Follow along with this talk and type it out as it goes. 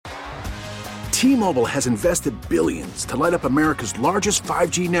T-Mobile has invested billions to light up America's largest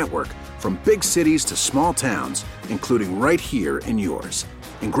 5G network, from big cities to small towns, including right here in yours.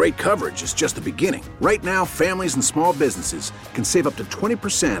 And great coverage is just the beginning. Right now, families and small businesses can save up to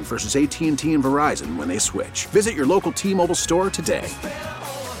 20% versus AT&T and Verizon when they switch. Visit your local T-Mobile store today.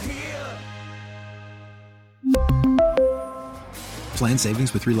 Plan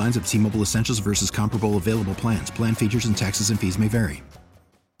savings with 3 lines of T-Mobile Essentials versus comparable available plans. Plan features and taxes and fees may vary.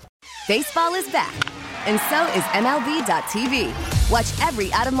 Baseball is back, and so is MLB.tv. Watch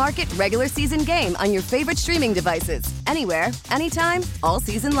every out-of-market regular season game on your favorite streaming devices, anywhere, anytime, all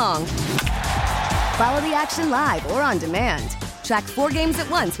season long. Follow the action live or on demand. Track 4 games at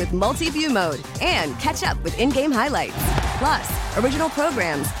once with multi-view mode and catch up with in-game highlights. Plus, original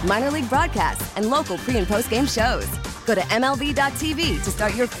programs, minor league broadcasts, and local pre- and post-game shows. Go to MLB.tv to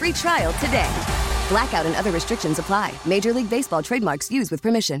start your free trial today. Blackout and other restrictions apply. Major League Baseball trademarks used with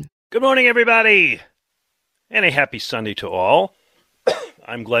permission. Good morning, everybody, and a happy Sunday to all.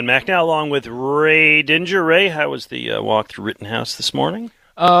 I'm Glenn Macnow, along with Ray Dinger. Ray, how was the walk through Rittenhouse this morning?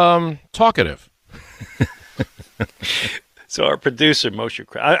 Talkative. So our producer, Moshe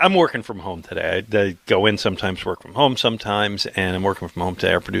Kravitz, I'm working from home today. I go in sometimes, work from home sometimes, and I'm working from home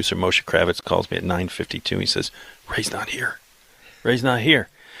today. Our producer, Moshe Kravitz, calls me at 9:52. He says, Ray's not here. Ray's not here.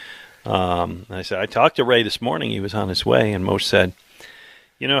 I said, I talked to Ray this morning. He was on his way, and Moshe said,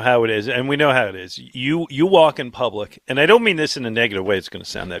 you know how it is, and we know how it is. You walk in public, and I don't mean this in a negative way. It's going to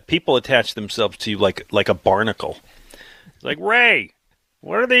sound that people attach themselves to you like a barnacle. It's like, Ray,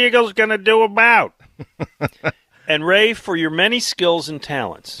 what are the Eagles going to do about? And Ray, for your many skills and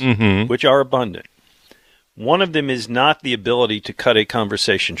talents, which are abundant, one of them is not the ability to cut a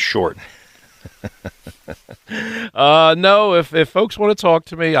conversation short. No, if folks want to talk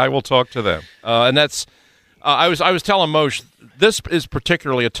to me, I will talk to them. And that's I was telling Moshe, this is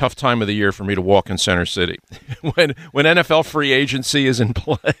particularly a tough time of the year for me to walk in Center City. when NFL free agency is in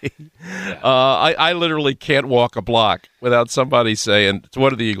play, I literally can't walk a block without somebody saying, so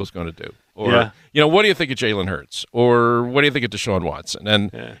what are the Eagles going to do? Or, what do you think of Jalen Hurts? Or what do you think of Deshaun Watson?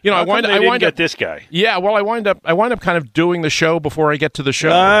 And, I wind up this guy. Yeah, well, I wind up kind of doing the show before I get to the show.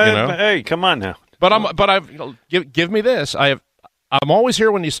 Hey, come on now. Give me this. I'm always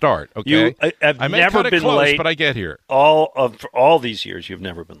here when you start. Okay, I may never been close, late, but I get here. For all these years, you've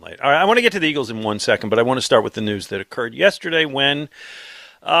never been late. All right, I want to get to the Eagles in 1 second, but I want to start with the news that occurred yesterday when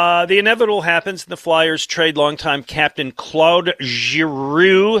the inevitable happens. The Flyers trade longtime captain Claude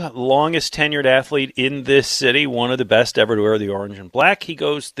Giroux, longest tenured athlete in this city, one of the best ever to wear the orange and black. He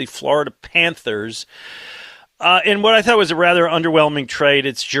goes to the Florida Panthers. In what I thought was a rather underwhelming trade,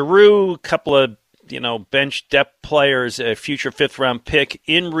 it's Giroux, a couple of bench depth players, a future fifth-round pick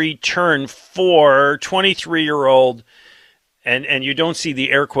in return for 23-year-old, and you don't see the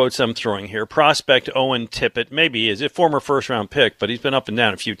air quotes I'm throwing here, prospect Owen Tippett. Maybe he is a former first-round pick, but he's been up and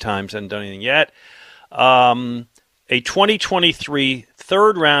down a few times, hasn't done anything yet. A 2023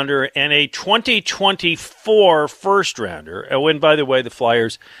 third-rounder and a 2024 first-rounder. Oh, and by the way, the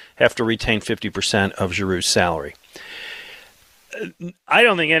Flyers have to retain 50% of Giroux's salary. I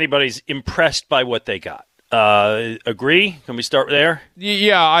don't think anybody's impressed by what they got. Agree? Can we start there?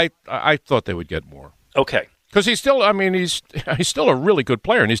 Yeah, I thought they would get more. Okay. Because he's still a really good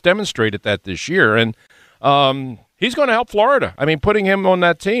player, and he's demonstrated that this year. And he's going to help Florida. I mean, putting him on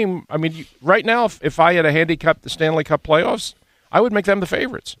that team, right now, if I had a handicap the Stanley Cup playoffs, I would make them the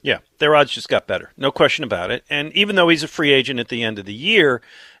favorites. Yeah, their odds just got better. No question about it. And even though he's a free agent at the end of the year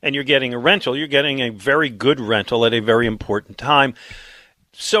and you're getting a rental, you're getting a very good rental at a very important time.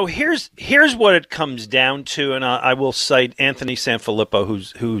 So here's what it comes down to, and I will cite Anthony Sanfilippo,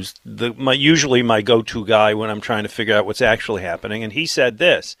 who's usually my go-to guy when I'm trying to figure out what's actually happening. And he said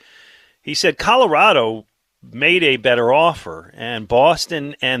this. He said Colorado made a better offer, and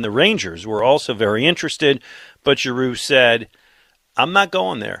Boston and the Rangers were also very interested, but Giroux said, I'm not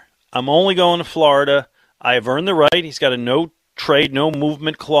going there. I'm only going to Florida. I have earned the right. He's got a no trade, no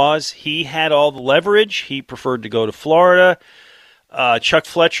movement clause. He had all the leverage. He preferred to go to Florida. Chuck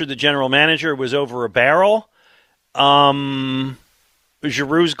Fletcher, the general manager, was over a barrel. Giroux's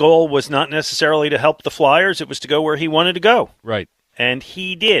goal was not necessarily to help the Flyers. It was to go where he wanted to go. Right. And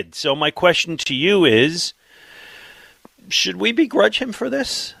he did. So my question to you is, should we begrudge him for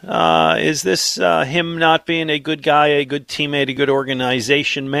this? Is this him not being a good guy, a good teammate, a good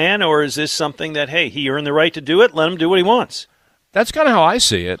organization man, or is this something that, hey, he earned the right to do it, let him do what he wants? That's kind of how I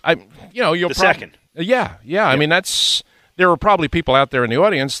see it. Second. Yeah. I mean, there are probably people out there in the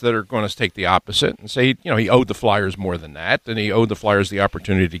audience that are going to take the opposite and say, he owed the Flyers more than that, and he owed the Flyers the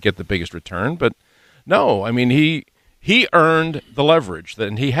opportunity to get the biggest return. But no, I mean, he earned the leverage,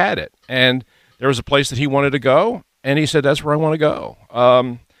 and he had it. And there was a place that he wanted to go, and he said, that's where I want to go.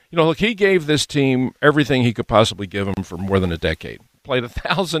 Look, he gave this team everything he could possibly give them for more than a decade. Played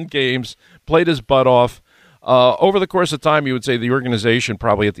 1,000 games, played his butt off. Over the course of time, you would say the organization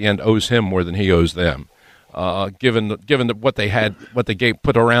probably at the end owes him more than he owes them, given what they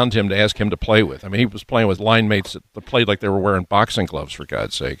put around him to ask him to play with. I mean, he was playing with line mates that played like they were wearing boxing gloves, for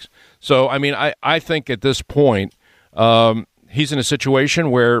God's sakes. So, I mean, I think at this point, he's in a situation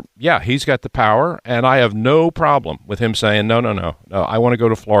where, he's got the power, and I have no problem with him saying, no, I want to go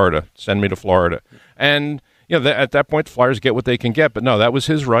to Florida. Send me to Florida. And, at that point, the Flyers get what they can get. But, no, that was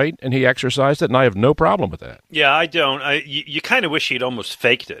his right, and he exercised it, and I have no problem with that. Yeah, I don't. You kind of wish he'd almost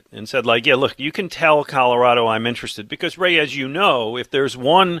faked it and said, like, look, you can tell Colorado I'm interested. Because, Ray, as you know, if there's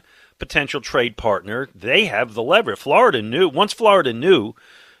one potential trade partner, they have the leverage. Once Florida knew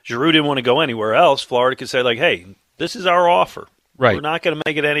Giroux didn't want to go anywhere else, Florida could say, like, hey, this is our offer. Right. We're not going to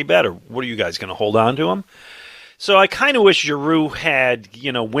make it any better. What are you guys going to hold on to him? So I kind of wish Giroux had,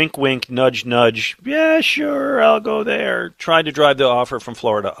 wink, wink, nudge, nudge. Yeah, sure, I'll go there. Tried to drive the offer from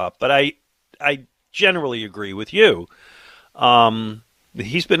Florida up. But I generally agree with you.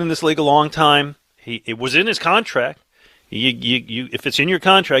 He's been in this league a long time. It was in his contract. If it's in your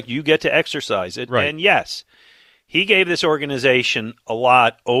contract, you get to exercise it. Right. And yes, he gave this organization a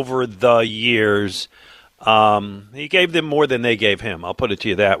lot over the years. He gave them more than they gave him. I'll put it to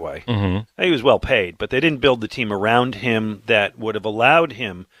you that way. Mm-hmm. He was well paid, but they didn't build the team around him that would have allowed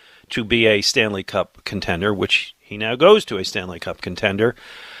him to be a Stanley Cup contender, which he now goes to a Stanley Cup contender.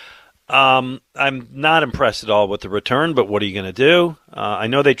 I'm not impressed at all with the return, but what are you going to do? I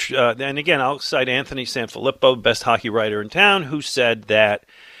know they and again, I'll cite Anthony Sanfilippo, best hockey writer in town, who said that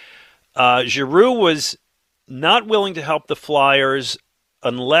Giroux was not willing to help the Flyers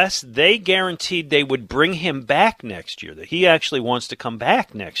unless they guaranteed they would bring him back next year, that he actually wants to come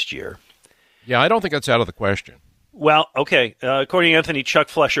back next year. Yeah, I don't think that's out of the question. Well, okay. According to Anthony, Chuck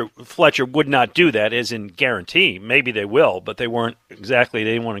Fletcher would not do that as in guarantee. Maybe they will, but they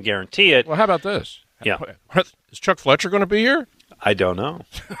didn't want to guarantee it. Well, how about this? Yeah. Is Chuck Fletcher going to be here? I don't know.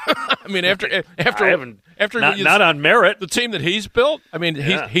 I mean, after not on merit. The team that he's built, I mean,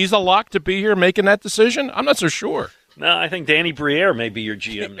 he's a lock to be here making that decision? I'm not so sure. No, I think Danny Briere may be your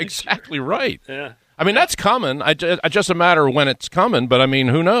GM. Exactly right. Yeah. I mean, that's coming. Just a matter of when it's coming, but I mean,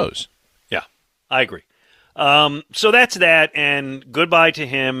 who knows? Yeah, I agree. So that's that, and goodbye to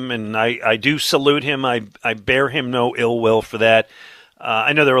him, and I do salute him. I bear him no ill will for that.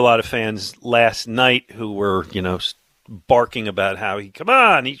 I know there were a lot of fans last night who were, barking about how he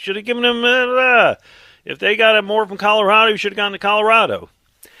should have given him, if they got more from Colorado, he should have gone to Colorado.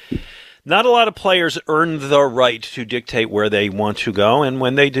 Not a lot of players earn the right to dictate where they want to go, and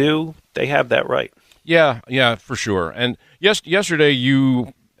when they do, they have that right. Yeah, for sure. And yesterday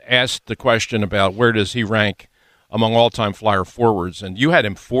you asked the question about where does he rank among all-time Flyer forwards, and you had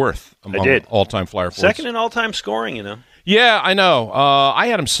him fourth among all-time Flyer forwards. Second in all-time scoring, Yeah, I know. I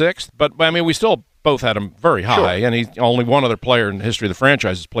had him sixth, but I mean, we still both had him very high, sure. And he's only one other player in the history of the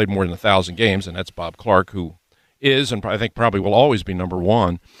franchise has played more than 1,000 games, and that's Bob Clark, who is and I think probably will always be number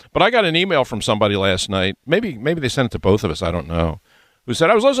one. But I got an email from somebody last night, maybe they sent it to both of us, I don't know, who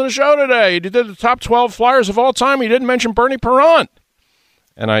said, I was listening to the show today. He did the top 12 Flyers of all time. He didn't mention Bernie Parent.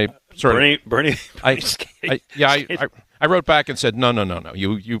 And I sort of... Bernie I wrote back and said, no.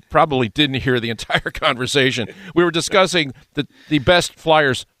 You probably didn't hear the entire conversation. We were discussing the best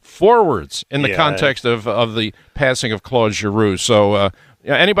Flyers forwards in the context of the passing of Claude Giroux. So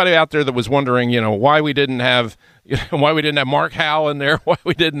anybody out there that was wondering, why we didn't have Mark Howe in there, why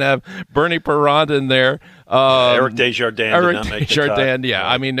we didn't have Bernie Parent in there, Eric Desjardins did not make the cut. Yeah.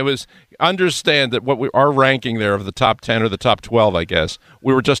 I mean, it was understand that our ranking there of the top 10 or the top 12, I guess,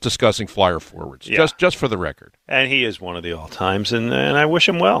 we were just discussing Flyer forwards, just for the record. And he is one of the all-times, and I wish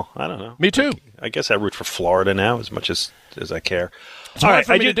him well. I don't know. Me too. I guess I root for Florida now as much as I care. It's hard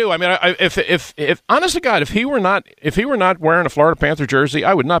for me to do. I mean, if honest to God, if he were not wearing a Florida Panther jersey,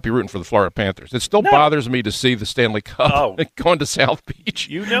 I would not be rooting for the Florida Panthers. It still bothers me to see the Stanley Cup going to South Beach.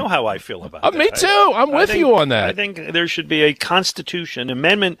 You know how I feel about that. Me too. I'm with you on that. I think there should be a Constitution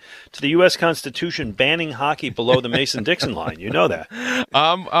amendment to the U.S. Constitution banning hockey below the Mason-Dixon line. You know that.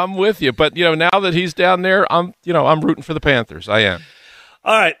 I'm with you, but now that he's down there, I'm rooting for the Panthers. I am.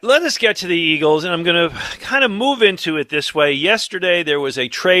 All right, let us get to the Eagles, and I'm going to kind of move into it this way. Yesterday, there was a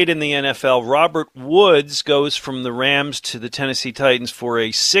trade in the NFL. Robert Woods goes from the Rams to the Tennessee Titans for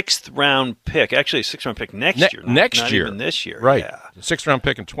a sixth-round pick. Actually, a sixth-round pick next year. Not even this year. Right. Yeah. A sixth-round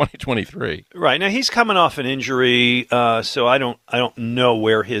pick in 2023. Right. Now, he's coming off an injury, so I don't know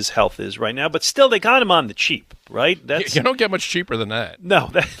where his health is right now. But still, they got him on the cheap, right? You don't get much cheaper than that.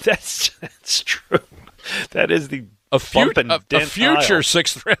 No, that's true. That is the a future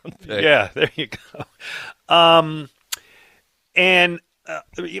sixth-round pick. Yeah, there you go. And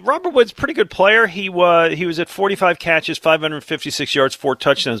Robert Woods, pretty good player. He was at 45 catches, 556 yards, 4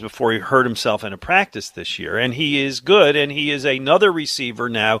 touchdowns before he hurt himself in a practice this year. And he is good, and he is another receiver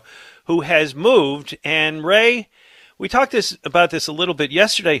now who has moved. And Ray, we talked about this a little bit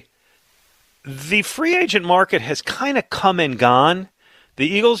yesterday. The free agent market has kind of come and gone. The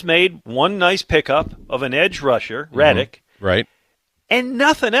Eagles made one nice pickup of an edge rusher, Reddick. Right. And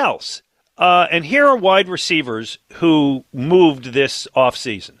nothing else. And here are wide receivers who moved this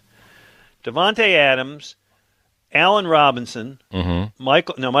offseason. Devontae Adams, Allen Robinson,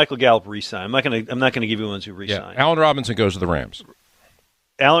 Michael Gallup re-signed. I'm not gonna give you ones who re-signed. Yeah, Allen Robinson goes to the Rams.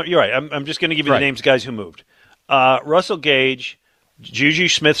 You're right. I'm just going to give you the names of guys who moved. Russell Gage, Juju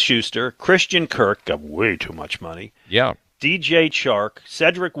Smith-Schuster, Christian Kirk, got way too much money. Yeah. DJ Chark,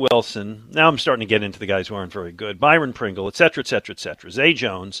 Cedric Wilson. Now I'm starting to get into the guys who aren't very good. Byron Pringle, et cetera, et cetera, et cetera. Zay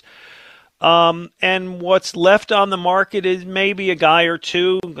Jones. And what's left on the market is maybe a guy or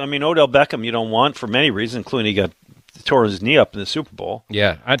two. I mean, Odell Beckham you don't want for many reasons, including he tore his knee up in the Super Bowl.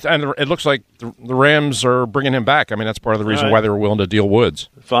 Yeah, and it looks like the Rams are bringing him back. I mean, that's part of the reason why they were willing to deal Woods.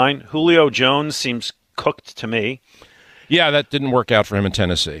 Fine. Julio Jones seems cooked to me. Yeah, that didn't work out for him in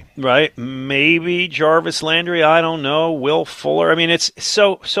Tennessee. Right. Maybe Jarvis Landry. I don't know. Will Fuller. I mean, it's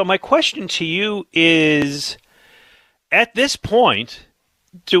so my question to you is, at this point,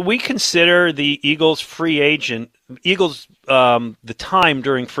 do we consider the Eagles the time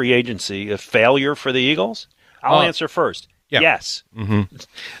during free agency a failure for the Eagles? I'll answer first. Yeah. Yes. Mm-hmm.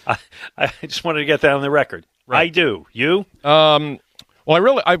 I just wanted to get that on the record. Right. I do. You? Well,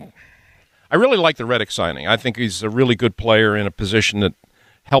 I really like the Reddick signing. I think he's a really good player in a position that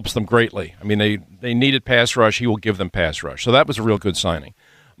helps them greatly. I mean, they needed pass rush. He will give them pass rush. So that was a real good signing.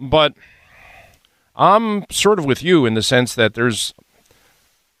 But I'm sort of with you in the sense that there's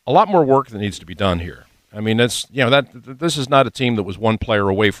a lot more work that needs to be done here. I mean, this is not a team that was one player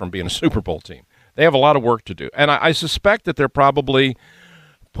away from being a Super Bowl team. They have a lot of work to do. And I suspect that they're probably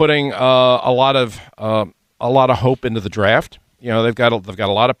putting a lot of hope into the draft. You know, they've got a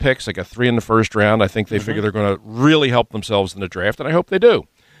lot of picks. They got 3 in the first round. I think they figure they're going to really help themselves in the draft, and I hope they do.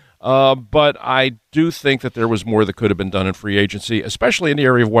 But I do think that there was more that could have been done in free agency, especially in the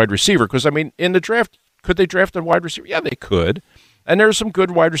area of wide receiver. Because, I mean, in the draft, could they draft a wide receiver? Yeah, they could. And there's some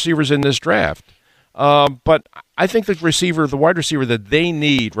good wide receivers in this draft. But I think the wide receiver that they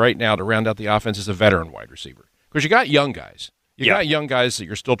need right now to round out the offense is a veteran wide receiver. Because you got young guys. You got young guys that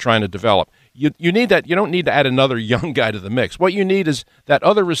you're still trying to develop. You need that. You don't need to add another young guy to the mix. What you need is that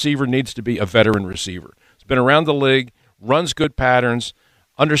other receiver needs to be a veteran receiver. He's been around the league, runs good patterns,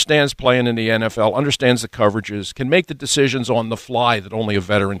 understands playing in the NFL, understands the coverages, can make the decisions on the fly that only a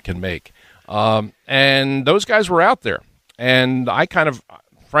veteran can make. And those guys were out there. And I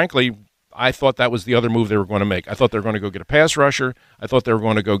frankly, I thought that was the other move they were going to make. I thought they were going to go get a pass rusher. I thought they were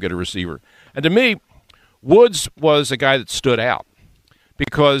going to go get a receiver. And to me, Woods was a guy that stood out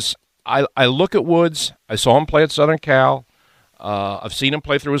because I look at Woods. I saw him play at Southern Cal. I've seen him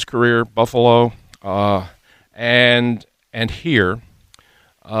play through his career, Buffalo, and here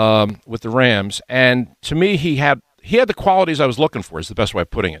with the Rams. And to me, he had the qualities I was looking for. Is the best way of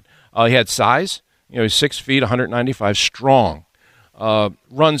putting it. He had size. You know, he's 6 feet, 195, strong.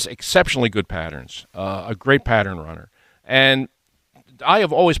 Runs exceptionally good patterns. A great pattern runner, and I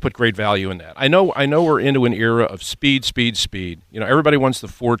have always put great value in that. I know we're into an era of speed. You know, everybody wants the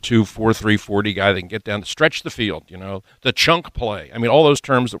 4.2, 4.3, 40 guy that can get down to stretch the field, you know, the chunk play. I mean, all those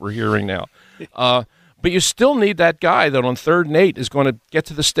terms that we're hearing now. But you still need that guy that on 3rd and 8 is going to get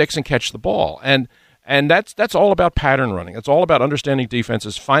to the sticks and catch the ball. And that's all about pattern running. It's all about understanding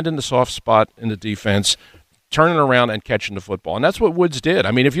defenses, finding the soft spot in the defense, turning around and catching the football. And that's what Woods did.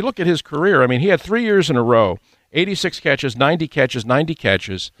 I mean, if you look at his career, I mean, he had 3 years in a row, 86 catches, 90 catches,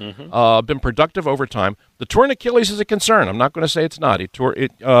 been productive over time. The torn Achilles is a concern. I'm not going to say it's not. He tore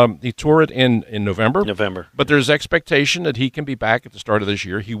it in November. But there's expectation that he can be back at the start of this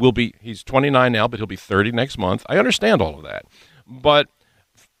year. He's 29 now, but he'll be 30 next month. I understand all of that. But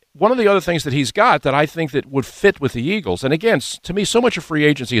one of the other things that he's got that I think that would fit with the Eagles, and again, to me, so much of free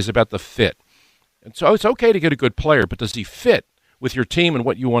agency is about the fit. And so it's okay to get a good player, but does he fit with your team and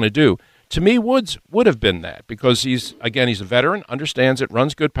what you want to do. To me, Woods would have been that because he's a veteran, understands it,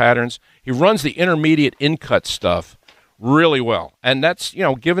 runs good patterns. He runs the intermediate in-cut stuff really well. And that's,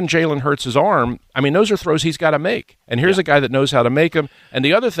 given Jalen Hurts his arm, I mean, those are throws he's got to make. And here's a guy that knows how to make them. And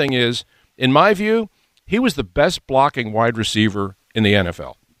the other thing is, in my view, he was the best blocking wide receiver in the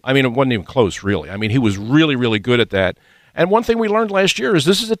NFL. I mean, it wasn't even close, really. I mean, he was really, really good at that. And one thing we learned last year is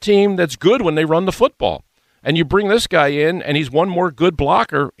this is a team that's good when they run the football. And you bring this guy in, and he's one more good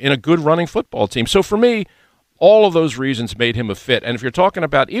blocker in a good running football team. So for me, all of those reasons made him a fit. And if you're talking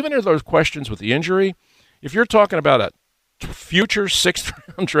about, even if those questions with the injury, if you're talking about a future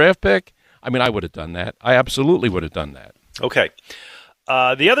sixth-round draft pick, I mean, I would have done that. I absolutely would have done that. Okay.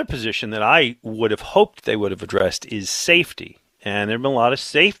 The other position that I would have hoped they would have addressed is safety. And there have been a lot of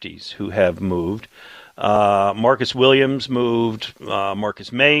safeties who have moved. Marcus Williams moved.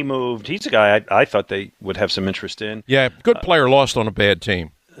 Marcus May moved. He's a guy I thought they would have some interest in. Yeah, good player lost on a bad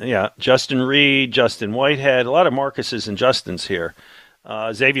team. Yeah, Justin Reed, Justin Whitehead, a lot of Marcuses and Justins here.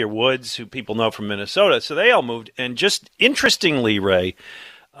 Xavier Woods, who people know from Minnesota. So they all moved. And just interestingly, Ray,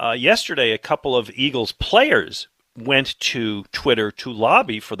 yesterday a couple of Eagles players went to Twitter to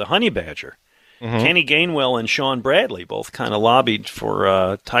lobby for the Honey Badger. Mm-hmm. Kenny Gainwell and Sean Bradley both kind of lobbied for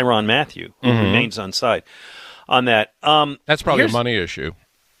Tyrann Mathieu, who remains on side on that. That's probably a money issue.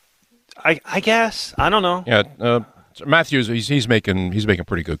 I guess. I don't know. Yeah, Matthews, he's making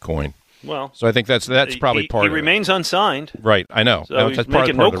pretty good coin. Well, so I think that's probably part of it. He remains unsigned. Right, I know. So he's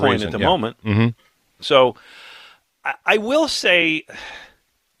making no coin at the moment. Mm-hmm. So I will say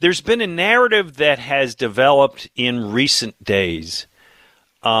there's been a narrative that has developed in recent days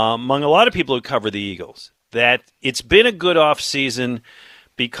among a lot of people who cover the Eagles, that it's been a good offseason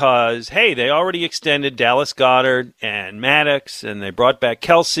because, hey, they already extended Dallas Goedert and Maddox, and they brought back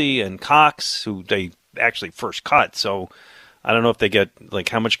Kelsey and Cox, who they actually first cut. So I don't know if they get,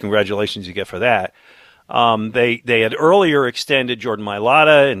 how much congratulations you get for that. They had earlier extended Jordan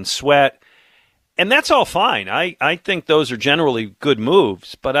Mailata and Sweat, and that's all fine. I think those are generally good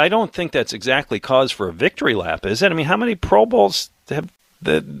moves, but I don't think that's exactly cause for a victory lap, is it? I mean, how many Pro Bowls have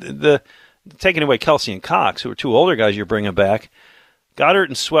the taking away Kelsey and Cox, who are two older guys you're bringing back? Goddard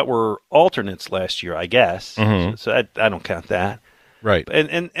and Sweat were alternates last year, I guess. Mm-hmm. So I don't count that. Right.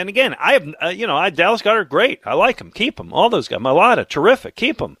 And again, I have Dallas Goedert, great. I like him. Keep him. All those guys. Mailata, terrific.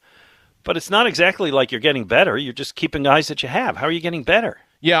 Keep him. But it's not exactly like you're getting better. You're just keeping guys that you have. How are you getting better?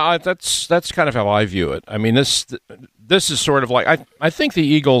 Yeah, that's kind of how I view it. I mean, this is sort of like I think the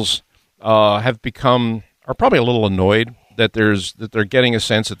Eagles are probably a little annoyed that they're getting a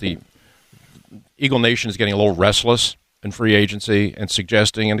sense that the Eagle Nation is getting a little restless in free agency and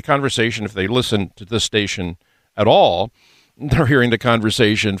suggesting, and the conversation, if they listen to this station at all, they're hearing the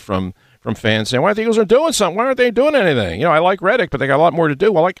conversation from fans saying, why the Eagles are doing something? Why aren't they doing anything? I like Reddick, but they got a lot more to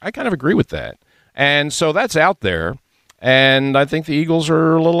do. Well, I kind of agree with that. And so that's out there, and I think the Eagles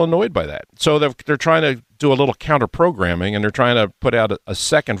are a little annoyed by that. So they're trying to do a little counter-programming, and they're trying to put out a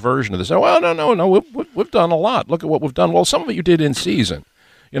second version of this. Oh, well, no, we've done a lot. Look at what we've done. Well, some of it you did in season.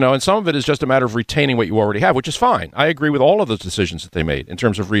 And some of it is just a matter of retaining what you already have, which is fine. I agree with all of those decisions that they made in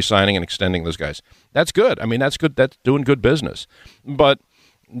terms of re-signing and extending those guys. That's good. I mean, that's good. That's doing good business. But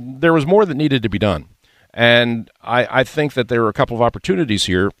there was more that needed to be done. And I think that there were a couple of opportunities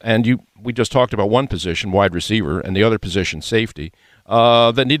here, and we just talked about one position, wide receiver, and the other position, safety,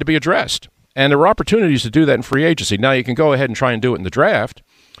 that need to be addressed. And there were opportunities to do that in free agency. Now you can go ahead and try and do it in the draft.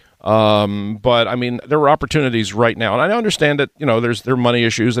 But I mean, there were opportunities right now, and I understand that there are money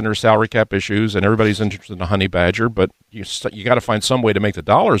issues and there's salary cap issues, and everybody's interested in the Honey Badger, but you got to find some way to make the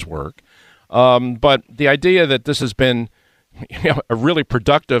dollars work. But the idea that this has been a really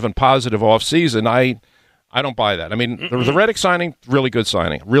productive and positive off season, I don't buy that. I mean, there was a Reddick signing, really good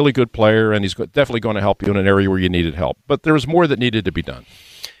signing, really good player, and he's definitely going to help you in an area where you needed help. But there was more that needed to be done.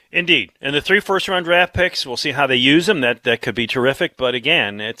 Indeed. And the 3 first-round draft picks, we'll see how they use them. That could be terrific. But,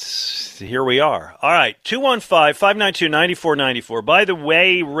 again, here we are. All right, 215-592-9494. By the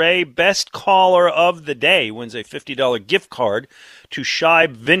way, Ray, best caller of the day wins a $50 gift card to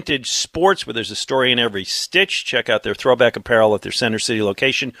Shibe Vintage Sports, where there's a story in every stitch. Check out their throwback apparel at their Center City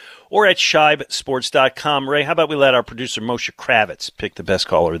location or at shibesports.com. Ray, how about we let our producer Moshe Kravitz pick the best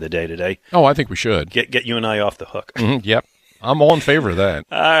caller of the day today? Oh, I think we should. Get you and I off the hook. Mm-hmm, yep. I'm all in favor of that.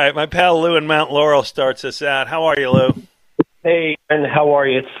 All right, my pal Lou in Mount Laurel starts us out. How are you, Lou? Hey, and how are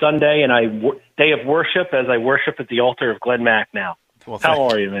you? It's Sunday, and day of worship as I worship at the altar of Glenn Mack now. Well, how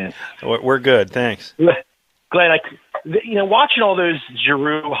are you, man? We're good, thanks. Glenn, watching all those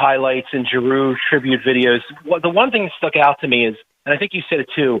Giroux highlights and Giroux tribute videos, the one thing that stuck out to me is, and I think you said it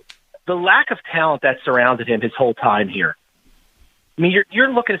too, the lack of talent that surrounded him his whole time here. I mean,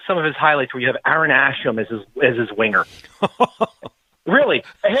 you're looking at some of his highlights where you have Aaron Asham as his winger. Really,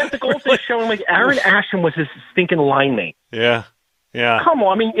 half the goals they showing like Aaron Asham was his stinking line mate. Yeah. Come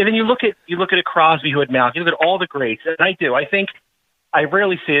on, I mean, and then you look at a Crosby who had Malkin. You look at all the greats, and I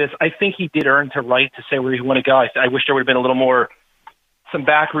rarely say this. I think he did earn the right to say where he want to go. I wish there would have been a little more, some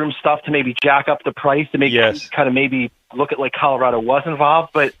backroom stuff to maybe jack up the price to make kind of maybe look at like Colorado was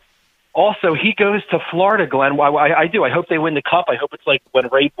involved, but. Also, he goes to Florida, Glenn. I do. I hope they win the Cup. I hope it's like when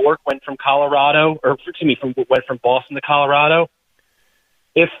Ray Bourque went from went from Boston to Colorado.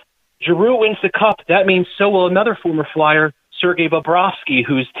 If Giroux wins the Cup, that means so will another former Flyer, Sergei Bobrovsky,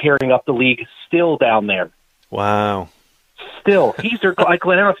 who's tearing up the league still down there. Wow. Still. He's their Glenn, I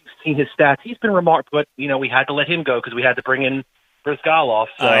don't know if you've seen his stats. He's been remarkable, but, we had to let him go because we had to bring in Brizgalov.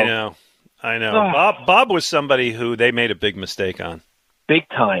 So. I know. Bob was somebody who they made a big mistake on. Big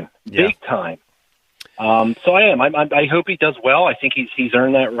time. So I am. I hope he does well. I think he's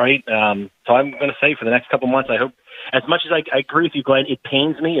earned that right. So I'm going to say for the next couple months, I hope, as much as I agree with you, Glenn, it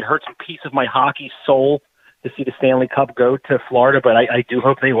pains me. It hurts a piece of my hockey soul to see the Stanley Cup go to Florida, but I do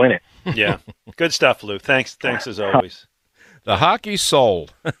hope they win it. Yeah. Good stuff, Lou. Thanks as always. The hockey soul.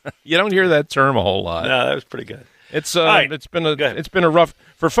 You don't hear that term a whole lot. No, that was pretty good. It's been a rough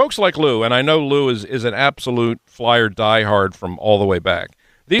for folks like Lou, and I know Lou is an absolute Flyer diehard from all the way back.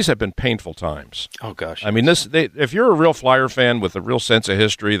 These have been painful times. Oh gosh! I mean, if you're a real Flyer fan with a real sense of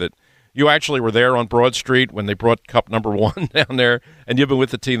history, that you actually were there on Broad Street when they brought Cup #1 down there, and you've been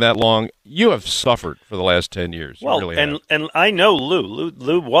with the team that long, you have suffered for the last 10 years. Well, you really have. And I know Lou.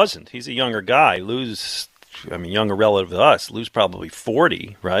 Lou wasn't. He's a younger guy. Lou's, younger relative to us. Lou's probably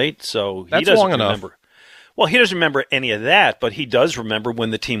 40, right? So that's he doesn't long enough. remember. Well, he doesn't remember any of that, but he does remember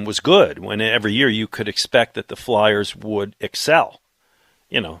when the team was good, when every year you could expect that the Flyers would excel.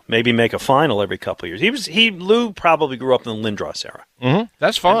 Maybe make a final every couple of years. Lou probably grew up in the Lindros era. Mm-hmm.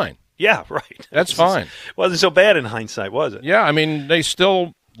 That's fine. Yeah, right. That's fine. Wasn't so bad in hindsight, was it? Yeah, I mean, they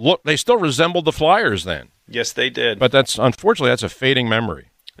still resembled the Flyers then. Yes, they did. But unfortunately, that's a fading memory.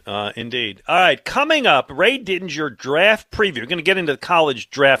 Indeed. All right, coming up, Ray Didinger draft preview. We're going to get into the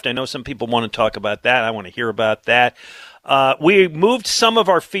college draft. I know some people want to talk about that. I want to hear about that. We moved some of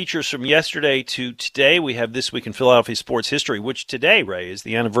our features from yesterday to today. We have This Week in Philadelphia Sports History, which today, Ray, is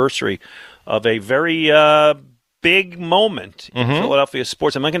the anniversary of a very big moment in Philadelphia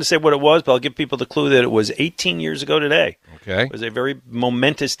sports. I'm not going to say what it was, but I'll give people the clue that it was 18 years ago today. Okay. It was a very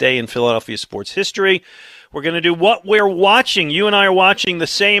momentous day in Philadelphia sports history. We're going to do What We're Watching. You and I are watching the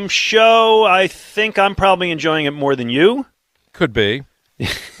same show. I think I'm probably enjoying it more than you. Could be.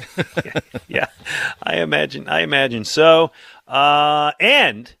 Yeah, I imagine so.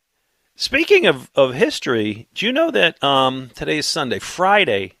 And speaking of history, do you know that today is Sunday?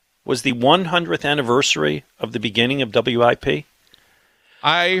 Friday was the 100th anniversary of the beginning of WIP?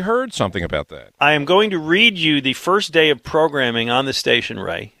 I heard something about that. I am going to read you the first day of programming on the station,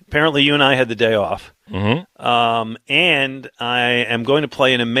 Ray. Apparently you and I had the day off. Mm-hmm. And I am going to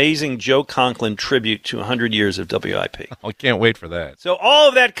play an amazing Joe Conklin tribute to 100 years of WIP. I can't wait for that. So all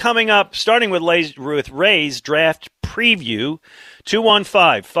of that coming up, starting with Ray's draft preview.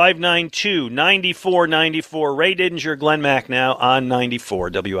 215-592-9494. Ray Didinger, Glenn Mack now on 94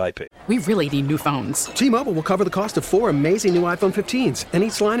 WIP. We really need new phones. T-Mobile will cover the cost of 4 amazing new iPhone 15s, and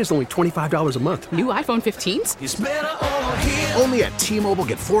each line is only $25 a month. New iPhone 15s? It's better over here. Only at T-Mobile,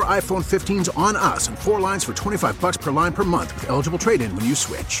 get 4 iPhone 15s on us and 4 lines for $25 per line per month with eligible trade-in when you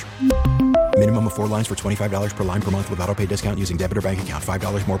switch. Minimum of 4 lines for $25 per line per month with autopay discount using debit or bank account.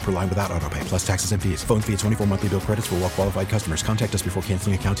 $5 more per line without autopay, plus taxes and fees. Phone fee at 24 monthly bill credits for well-qualified customers. Contact us before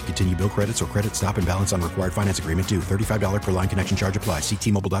canceling account to continue bill credits or credit stop and balance on required finance agreement due. $35 per line connection charge applies. See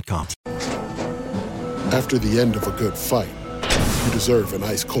T-Mobile.com. After the end of a good fight, you deserve an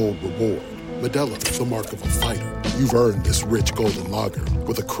ice-cold reward. Modelo is the mark of a fighter. You've earned this rich golden lager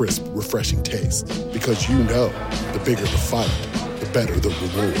with a crisp, refreshing taste. Because you know, the bigger the fight, the better the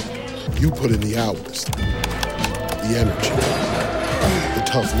reward. You put in the hours, the energy, the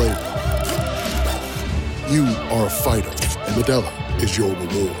tough labor. You are a fighter, and Modelo is your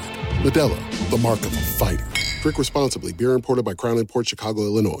reward. Modelo, the mark of a fighter. Drink responsibly. Beer imported by Crown Imports, Chicago,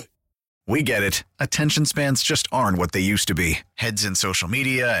 Illinois. We get it. Attention spans just aren't what they used to be. Heads in social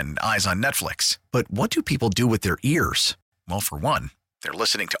media and eyes on Netflix. But what do people do with their ears? Well, for one, they're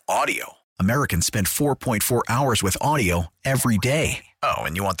listening to audio. Americans spend 4.4 hours with audio every day. Oh,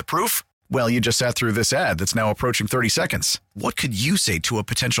 and you want the proof? Well, you just sat through this ad that's now approaching 30 seconds. What could you say to a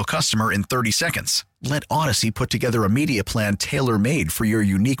potential customer in 30 seconds? Let Odyssey put together a media plan tailor-made for your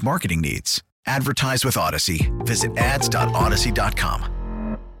unique marketing needs. Advertise with Odyssey. Visit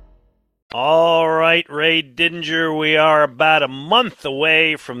ads.odyssey.com. All right, Ray Didinger, we are about a month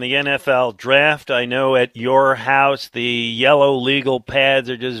away from the NFL draft. I know at your house the yellow legal pads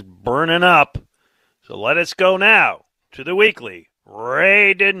are just burning up. So let us go now to the weekly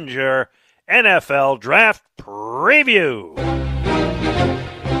Ray Didinger NFL Draft Preview.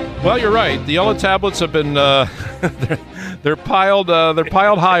 Well, you're right. The yellow tablets have been they're piled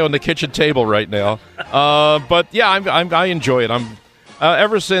high on the kitchen table right now. But yeah, I enjoy it.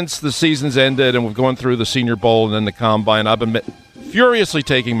 Ever since the season's ended and we've gone through the Senior Bowl and then the Combine, I've been furiously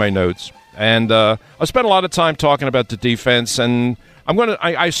taking my notes. And I spent a lot of time talking about the defense, and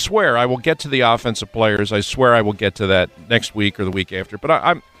I swear I will get to the offensive players. I swear I will get to that next week or the week after.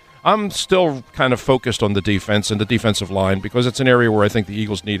 But I'm still kind of focused on the defense and the defensive line because it's an area where I think the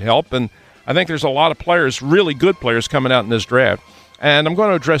Eagles need help. And I think there's a lot of players, really good players, coming out in this draft. And I'm going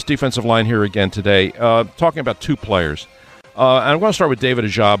to address defensive line here again today, talking about two players. And I'm going to start with David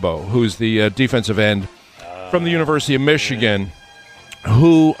Ojabo, who's the defensive end from the University of Michigan,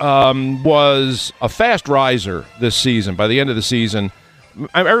 who was a fast riser this season. By the end of the season,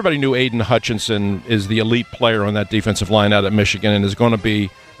 everybody knew Aiden Hutchinson is the elite player on that defensive line out at Michigan and is going to be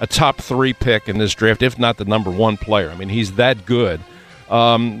a top 3 pick in this draft, if not the number 1 player. I mean, he's that good.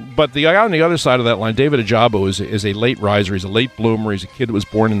 But the guy on the other side of that line, David Ojabo, is a late riser. He's a late bloomer. He's a kid that was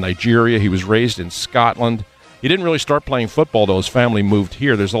born in Nigeria. He was raised in Scotland. He didn't really start playing football, though. His family moved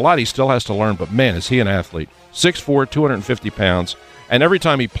here. There's a lot he still has to learn, but, man, is he an athlete. 6'4", 250 pounds, and every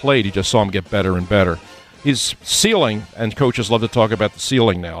time he played, he just saw him get better and better. His ceiling, and coaches love to talk about the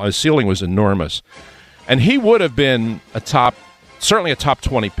ceiling now, his ceiling was enormous. And he would have been certainly a top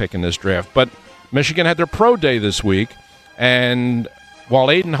 20 pick in this draft, but Michigan had their pro day this week, and while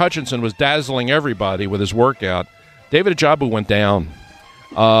Aiden Hutchinson was dazzling everybody with his workout, David Ojabo went down.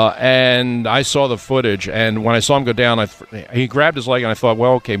 And I saw the footage, and when I saw him go down, he grabbed his leg, and I thought,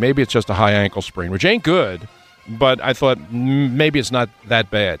 well, okay, maybe it's just a high ankle sprain, which ain't good, but I thought maybe it's not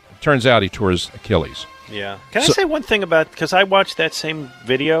that bad. Turns out he tore his Achilles. Yeah. Can I say one thing because I watched that same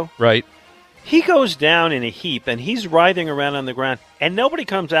video? Right. He goes down in a heap, and he's writhing around on the ground, and nobody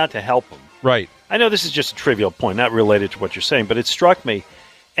comes out to help him. Right. I know this is just a trivial point, not related to what you're saying, but it struck me.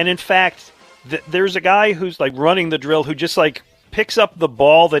 And, in fact, there's a guy who's, like, running the drill who just, like, picks up the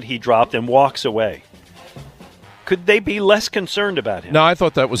ball that he dropped and walks away. Could they be less concerned about him? No, I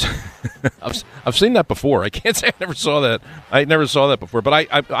thought that was I've seen that before. I can't say I never saw that. I never saw that before, but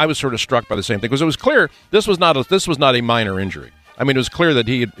I was sort of struck by the same thing because it was clear this was not a minor injury. I mean, it was clear that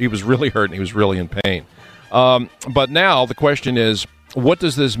he was really hurt and he was really in pain. But now the question is, what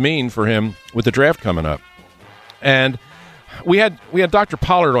does this mean for him with the draft coming up? And we had Dr.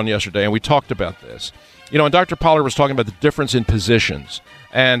 Pollard on yesterday, and we talked about this. You know, and Dr. Pollard was talking about the difference in positions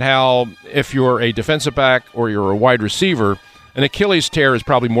and how if you're a defensive back or you're a wide receiver, an Achilles tear is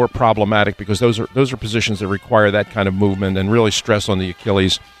probably more problematic because those are positions that require that kind of movement and really stress on the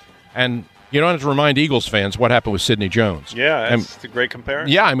Achilles. And you don't have to remind Eagles fans what happened with Sidney Jones. Yeah, that's a great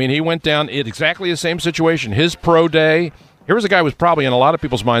comparison. Yeah, I mean, he went down in exactly the same situation. His pro day, here was a guy who was probably in a lot of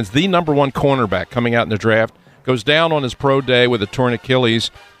people's minds the number 1 cornerback coming out in the draft, goes down on his pro day with a torn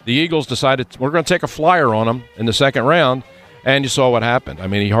Achilles. The Eagles decided we're going to take a flyer on him in the second round, and you saw what happened. I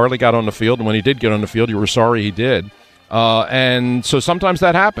mean, he hardly got on the field, and when he did get on the field, you were sorry he did. And so sometimes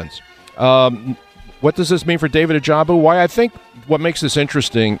that happens. What does this mean for David Ojabo? Why I think what makes this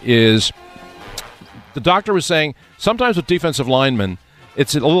interesting is the doctor was saying sometimes with defensive linemen,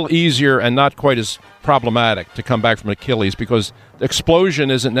 it's a little easier and not quite as problematic to come back from Achilles because the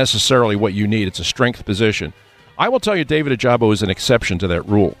explosion isn't necessarily what you need. It's a strength position. I will tell you David Ojabo is an exception to that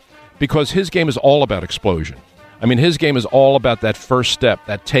rule because his game is all about explosion. I mean, his game is all about that first step,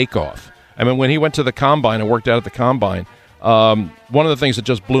 that takeoff. I mean, when he went to the Combine and worked out at the Combine, one of the things that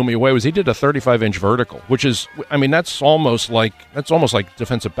just blew me away was he did a 35-inch vertical, which is, I mean, that's almost like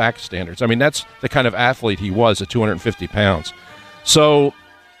defensive back standards. I mean, that's the kind of athlete he was at 250 pounds. So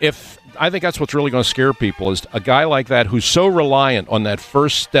I think that's what's really going to scare people is a guy like that who's so reliant on that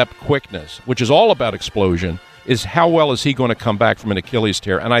first step quickness, which is all about explosion, is how well is he going to come back from an Achilles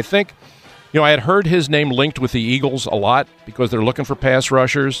tear? And I think, I had heard his name linked with the Eagles a lot because they're looking for pass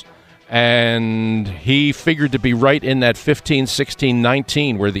rushers, and he figured to be right in that 15, 16,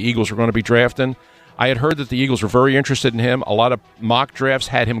 19 where the Eagles were going to be drafting. I had heard that the Eagles were very interested in him. A lot of mock drafts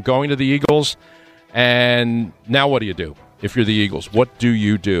had him going to the Eagles, and now what do you do if you're the Eagles? What do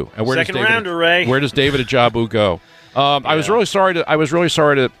you do? And Second rounder, Ray. Where does David Ojabo go? I was really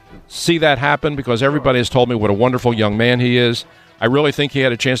sorry to see that happen because everybody has told me what a wonderful young man he is. I really think he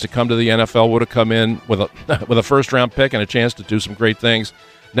had a chance to come to the NFL, would have come in with a first-round pick and a chance to do some great things.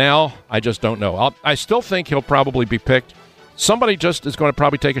 Now, I just don't know. I still think he'll probably be picked somebody just is going to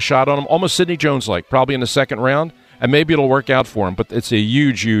probably take a shot on him, almost Sidney Jones-like, probably in the second round, and maybe it'll work out for him. But it's a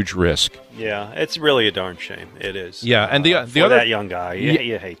huge, huge risk. Yeah, it's really a darn shame. It is. Yeah, and the for other that young guy,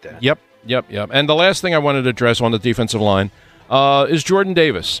 you hate that. Yep. And the last thing I wanted to address on the defensive line is Jordan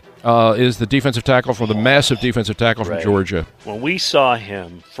Davis, is the defensive tackle from the massive defensive tackle from Georgia. When we saw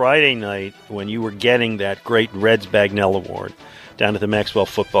him Friday night, when you were getting that great Reds Bagnell Award down at the Maxwell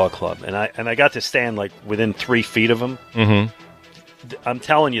Football Club, and I got to stand like within 3 feet of him. Mm-hmm. I'm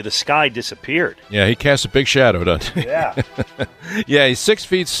telling you, the sky disappeared. Yeah, he casts a big shadow, doesn't he? Yeah. Yeah, he's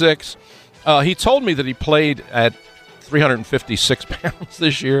 6'6". He told me that he played at 356 pounds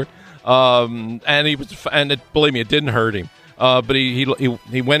this year, believe me, it didn't hurt him. But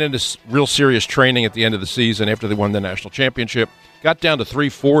he went into real serious training at the end of the season after they won the national championship. Got down to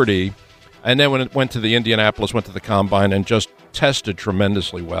 340, and then when it went to the Indianapolis, went to the combine and just tested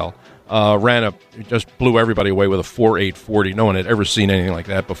tremendously well. Just blew everybody away with a 4.840. No one had ever seen anything like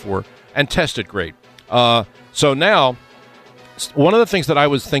that before, and tested great. So now, one of the things that I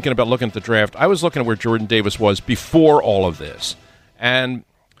was thinking about looking at the draft, I was looking at where Jordan Davis was before all of this, and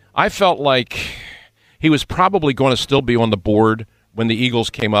I felt like he was probably going to still be on the board when the Eagles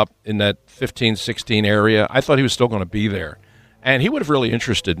came up in that 15-16 area. I thought he was still going to be there. And he would have really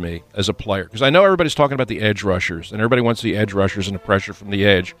interested me as a player, because I know everybody's talking about the edge rushers, and everybody wants the edge rushers and the pressure from the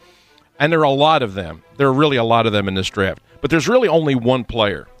edge. And there are a lot of them. There are really a lot of them in this draft. But there's really only one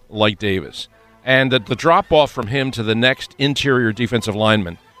player like Davis. And the drop-off from him to the next interior defensive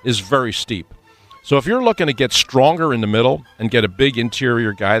lineman is very steep. So if you're looking to get stronger in the middle and get a big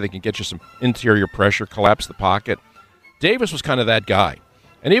interior guy that can get you some interior pressure, collapse the pocket, Davis was kind of that guy.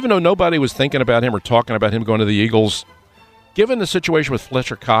 And even though nobody was thinking about him or talking about him going to the Eagles, given the situation with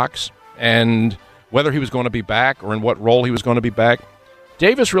Fletcher Cox and whether he was going to be back or in what role he was going to be back,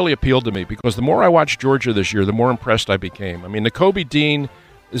 Davis really appealed to me because the more I watched Georgia this year, the more impressed I became. I mean, Nakobe Dean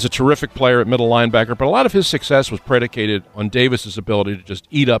is a terrific player at middle linebacker, but a lot of his success was predicated on Davis's ability to just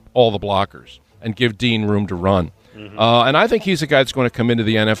eat up all the blockers and give Dean room to run. Mm-hmm. And I think he's a guy that's going to come into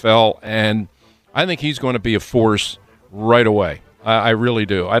the NFL, and I think he's going to be a force right away. I really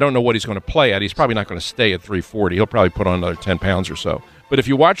do. I don't know what he's going to play at. He's probably not going to stay at 340. He'll probably put on another 10 pounds or so. But if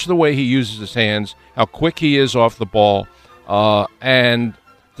you watch the way he uses his hands, how quick he is off the ball, and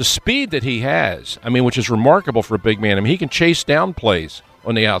the speed that he has, I mean, which is remarkable for a big man. I mean, he can chase down plays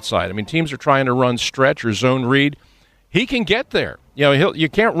on the outside. I mean, teams are trying to run stretch or zone read. He can get there. You know, you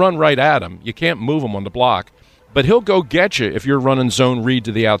can't run right at him. You can't move him on the block. But he'll go get you if you're running zone read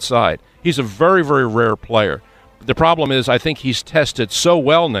to the outside. He's a very, very rare player. The problem is I think he's tested so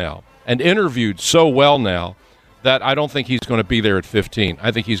well now and interviewed so well now that I don't think he's going to be there at 15.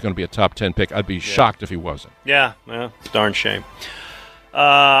 I think he's going to be a top 10 pick. I'd be shocked if he wasn't. Yeah, well, darn shame.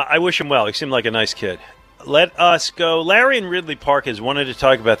 I wish him well. He seemed like a nice kid. Let us go. Larry in Ridley Park has wanted to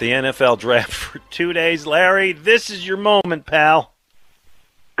talk about the NFL draft for 2 days. Larry, this is your moment, pal.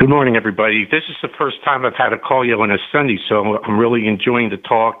 Good morning, everybody. This is the first time I've had to call you on a Sunday, so I'm really enjoying the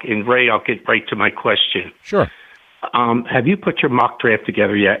talk. And, Ray, I'll get right to my question. Sure. Have you put your mock draft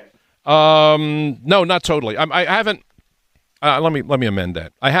together yet? No, not totally. I haven't. Let me amend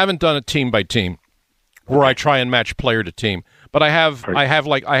that. I haven't done it team by team, where I try and match player to team. But I have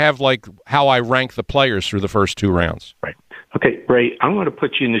like how I rank the players through the first 2 rounds. Right. Okay, Ray. I'm going to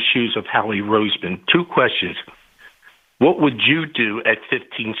put you in the shoes of Howie Roseman. 2 questions. What would you do at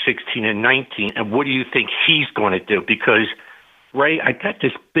 15, 16, and 19, and what do you think he's going to do? Because, Ray, I got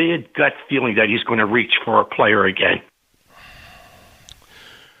this bad gut feeling that he's going to reach for a player again.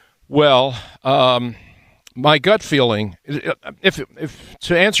 Well, my gut feeling, if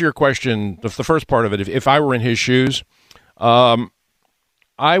to answer your question, the first part of it, if I were in his shoes, I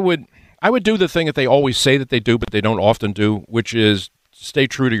would do the thing that they always say that they do, but they don't often do, which is stay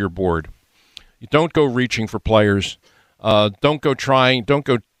true to your board. You don't go reaching for players. Don't go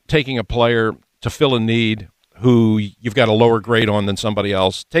taking a player to fill a need who you've got a lower grade on than somebody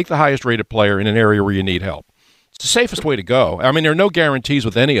else. Take the highest rated player in an area where you need help. It's the safest way to go. I mean, there are no guarantees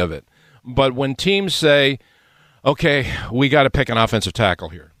with any of it. But when teams say, okay, we got to pick an offensive tackle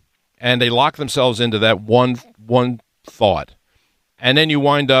here, and they lock themselves into that one thought, and then you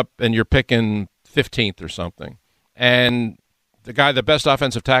wind up and you're picking 15th or something, and the best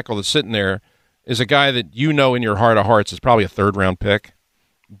offensive tackle that's sitting there is a guy that you know in your heart of hearts is probably a 3rd-round pick,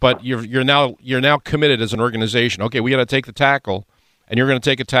 but you're now committed as an organization. Okay, we got to take the tackle, and you're going to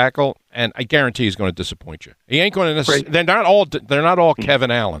take a tackle, and I guarantee he's going to disappoint you. He ain't going to. They're not all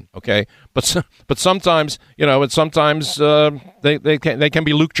Kevin Allen, okay? But sometimes they can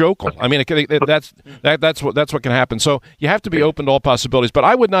be Luke Jokel. I mean, that's what can happen. So you have to be open to all possibilities. But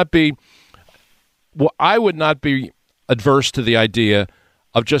I would not be adverse to the idea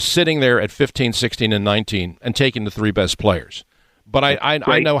of just sitting there at 15, 16, and 19 and taking the 3 best players. But I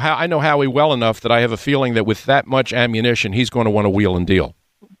know Howie well enough that I have a feeling that with that much ammunition, he's going to want to wheel and deal.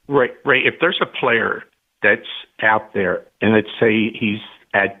 Right. If there's a player that's out there, and let's say he's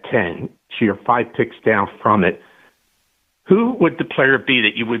at 10, so you're 5 picks down from it, who would the player be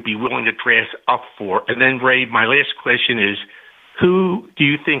that you would be willing to draft up for? And then, Ray, my last question is, who do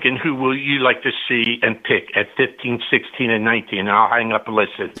you think and who will you like to see and pick at 15, 16, and 19? And I'll hang up and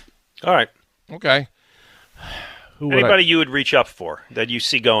listen. All right. Okay. Anybody you would reach up for that you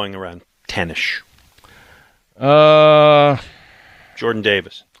see going around 10-ish? Jordan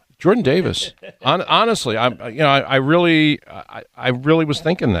Davis. Jordan Davis. Honestly, I really was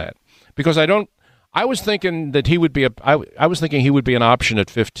thinking that because I was thinking that he would be I was thinking he would be an option at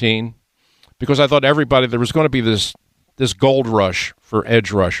 15 because I thought there was going to be this gold rush for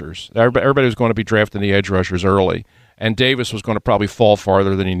edge rushers. Everybody was going to be drafting the edge rushers early, and Davis was going to probably fall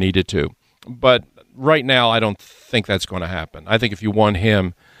farther than he needed to. But right now, I don't think that's going to happen. I think if you want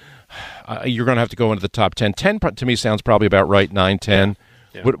him, you're going to have to go into the top 10. 10 to me sounds probably about right, 9, 10.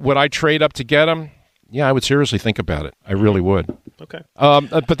 Yeah. Would I trade up to get him? Yeah, I would seriously think about it. I really would. Okay.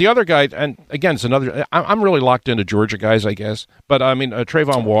 But the other guy, and again, it's another. I'm really locked into Georgia guys, I guess. But I mean,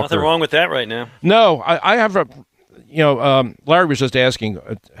 Trayvon Walker. Nothing wrong with that right now. No, I have a. Larry was just asking,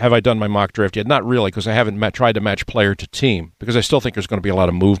 have I done my mock draft yet? Not really, because I haven't tried to match player to team, because I still think there's going to be a lot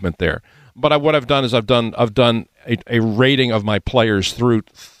of movement there. But what I've done is I've done a rating of my players through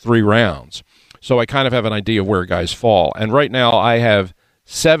 3 rounds, so I kind of have an idea of where guys fall. And right now, I have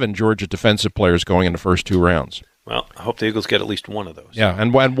 7 Georgia defensive players going in the first 2 rounds. Well, I hope the Eagles get at least one of those. Yeah,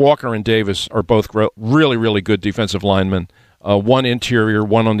 and Walker and Davis are both really, really good defensive linemen. One interior,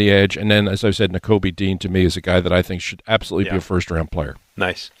 one on the edge, and then, as I said, Nakobe Dean to me is a guy that I think should absolutely be a first-round player.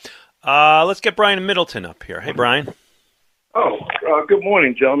 Nice. Let's get Brian in Middleton up here. Hey, Brian. Good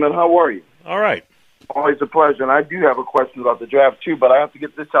morning, gentlemen. How are you? All right. Always a pleasure. And I do have a question about the draft, too, but I have to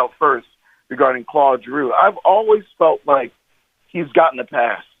get this out first regarding Claude Giroux. I've always felt like he's gotten a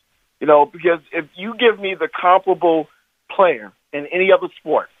pass, because if you give me the comparable player in any other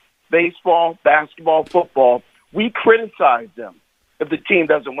sport, baseball, basketball, football, we criticize them if the team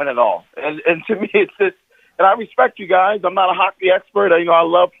doesn't win at all. And to me, it's just, and I respect you guys. I'm not a hockey expert. I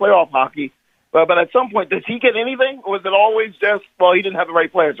love playoff hockey. But at some point, does he get anything? Or is it always just, he didn't have the right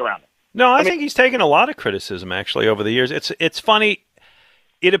players around him? No, I think he's taken a lot of criticism, actually, over the years. It's funny.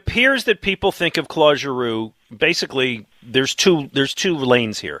 It appears that people think of Claude Giroux, basically, there's two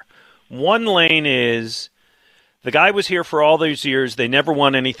lanes here. One lane is the guy was here for all those years. They never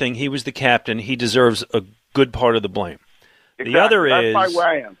won anything. He was the captain. He deserves a good part of the blame. Exactly. The other is... That's where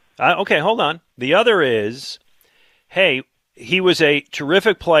I am. Okay, hold on. The other is, hey, he was a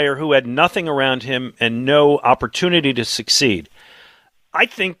terrific player who had nothing around him and no opportunity to succeed. I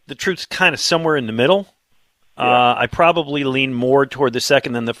think the truth's kind of somewhere in the middle. Yeah. I probably lean more toward the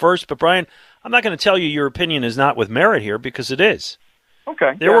second than the first. But, Brian, I'm not going to tell you your opinion is not with merit here, because it is.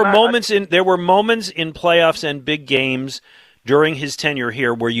 Okay. There were moments in playoffs and big games during his tenure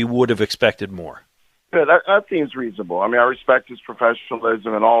here where you would have expected more. Yeah, that seems reasonable. I mean, I respect his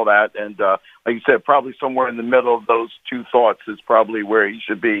professionalism and all that. And like you said, probably somewhere in the middle of those two thoughts is probably where he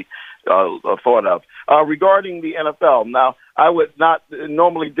should be thought of. Regarding the NFL, now, I would not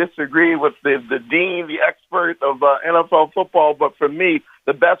normally disagree with the dean, the expert of NFL football, but for me,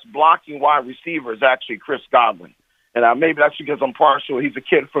 the best blocking wide receiver is actually Chris Godwin. And maybe that's because I'm partial. He's a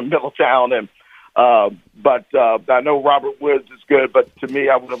kid from Middletown, and but I know Robert Woods is good, but to me,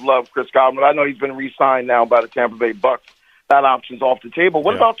 I would have loved Chris Godwin. I know he's been re-signed now by the Tampa Bay Bucs. That option's off the table.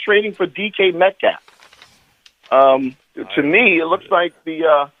 What about trading for DK Metcalf? To me, it looks like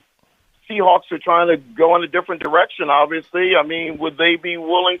the Seahawks are trying to go in a different direction, obviously. I mean, would they be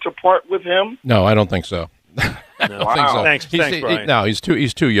willing to part with him? No, I don't think so. I don't think so. Thanks, Brian. No, he's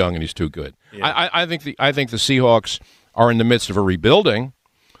too young and he's too good. Yeah. I think the Seahawks are in the midst of a rebuilding.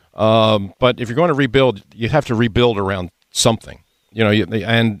 But if you're going to rebuild, you have to rebuild around something,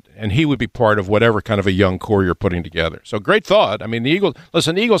 and he would be part of whatever kind of a young core you're putting together. So great thought. I mean, the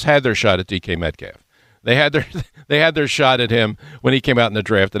Eagles had their shot at DK Metcalf. They had their shot at him when he came out in the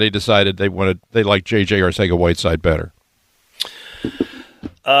draft, and they decided they liked J.J. Arcega-Whiteside better.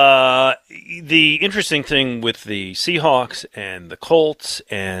 The interesting thing with the Seahawks and the Colts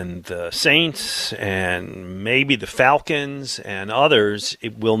and the Saints and maybe the Falcons and others,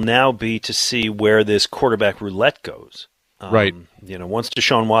 it will now be to see where this quarterback roulette goes. Right. Once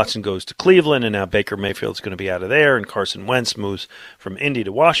Deshaun Watson goes to Cleveland, and now Baker Mayfield's going to be out of there, and Carson Wentz moves from Indy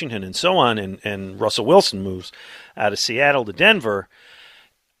to Washington and so on, and Russell Wilson moves out of Seattle to Denver.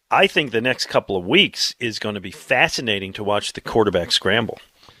 I think the next couple of weeks is going to be fascinating to watch the quarterback scramble.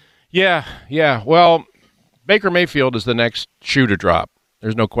 Yeah. Well, Baker Mayfield is the next shoe to drop.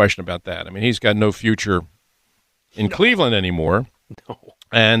 There's no question about that. I mean, he's got no future in Cleveland anymore. No.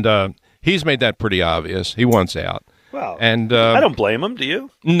 And he's made that pretty obvious. He wants out. Well, and I don't blame him. Do you?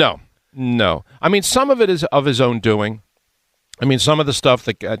 No. I mean, some of it is of his own doing. I mean, some of the stuff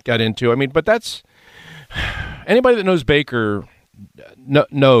that got into. I mean, but that's anybody that knows Baker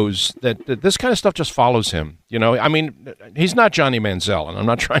knows that this kind of stuff just follows him. You know, I mean, he's not Johnny Manziel, and I'm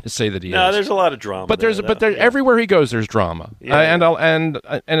not trying to say that he is. No, there's a lot of drama. But everywhere he goes, there's drama, and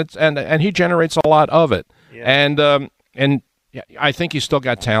he generates a lot of it. Yeah. And I think he's still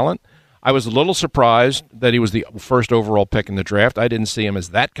got talent. I was a little surprised that he was the first overall pick in the draft. I didn't see him as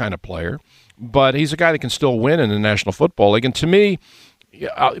that kind of player, but he's a guy that can still win in the National Football League. And to me,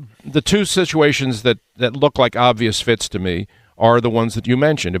 the two situations that look like obvious fits to me are the ones that you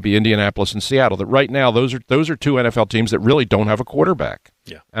mentioned. It'd be Indianapolis and Seattle. That right now, those are two NFL teams that really don't have a quarterback.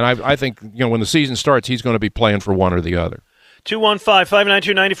 Yeah, and I think when the season starts, he's going to be playing for one or the other.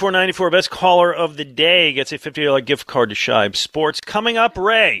 215-592-9494. Best caller of the day gets a $50 gift card to Shibe Sports. Coming up,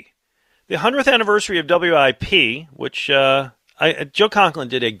 Ray, the 100th anniversary of WIP, which Joe Conklin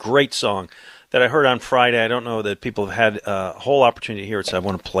did a great song that I heard on Friday. I don't know that people have had a whole opportunity to hear it, so I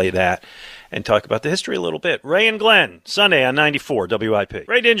want to play that and talk about the history a little bit. Ray and Glenn, Sunday on 94 WIP.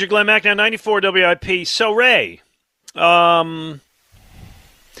 Ray Dinger, Glenn Mack, now 94 WIP. So, Ray, 100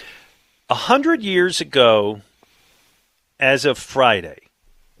 years ago, as of Friday,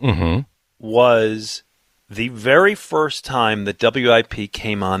 was the very first time that WIP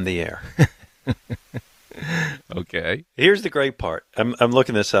came on the air. Okay. Here's the great part. I'm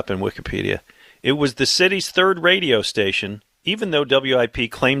looking this up in Wikipedia. It was the city's third radio station, even though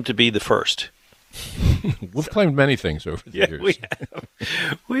WIP claimed to be the first. We've claimed many things over the years.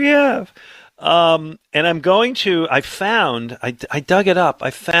 We have. And I'm going to. I dug it up.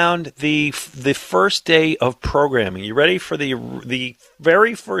 I found the first day of programming. You ready for the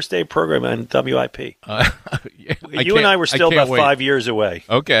very first day of programming on WIP? You and I were still about 5 years away.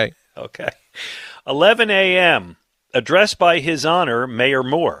 Okay. 11 a.m. Address by His Honor Mayor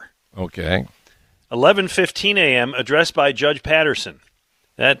Moore. Okay. 11:15 a.m. Address by Judge Patterson.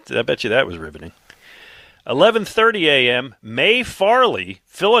 I bet you that was riveting. 11:30 a.m. May Farley,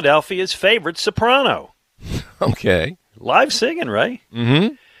 Philadelphia's favorite soprano. Okay. Live singing, right?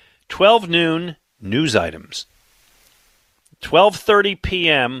 Mm-hmm. 12 noon, news items. 12:30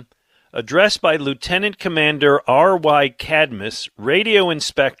 p.m., address by Lieutenant Commander R.Y. Cadmus, Radio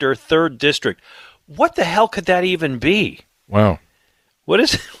Inspector, 3rd District. What the hell could that even be? Wow. What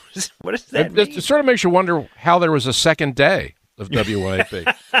does that mean? It sort of makes you wonder how there was a second day of WIP.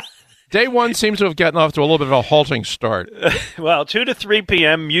 Day one seems to have gotten off to a little bit of a halting start. Well, 2 to 3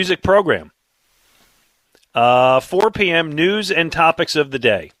 p.m. music program. 4 p.m. news and topics of the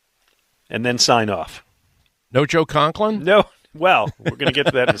day. And then sign off. No Joe Conklin? No. Well, we're going to get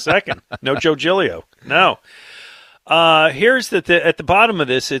to that in a second. No Joe Giglio. No. Here's at the bottom of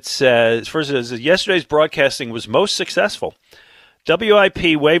this, it says, first it says, yesterday's broadcasting was most successful.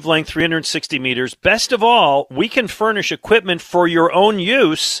 WIP wavelength 360 meters. Best of all, we can furnish equipment for your own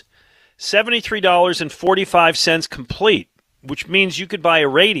use. $73.45 complete, which means you could buy a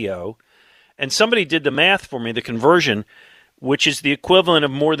radio, and somebody did the math for me, the conversion, which is the equivalent of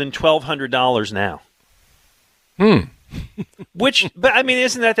more than $1,200 now. But I mean,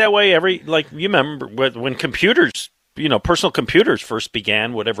 isn't that way you remember when computers, personal computers first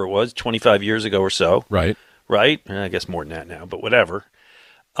began, whatever it was, 25 years ago or so. Right. I guess more than that now, but whatever.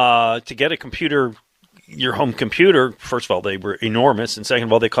 To get a computer, your home computer, first of all, they were enormous, and second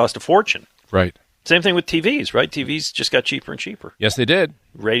of all, they cost a fortune. Right. Same thing with TVs, right? TVs just got cheaper and cheaper. Yes, they did.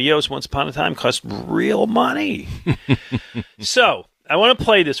 Radios, once upon a time, cost real money. So, I want to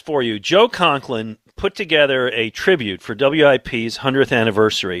play this for you. Joe Conklin put together a tribute for WIP's 100th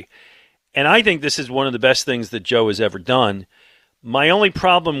anniversary, and I think this is one of the best things that Joe has ever done. My only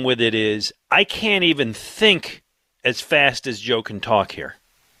problem with it is I can't even think as fast as Joe can talk here.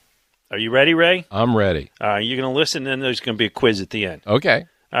 Are you ready, Ray? I'm ready. All right, you're going to listen, and then there's going to be a quiz at the end. Okay.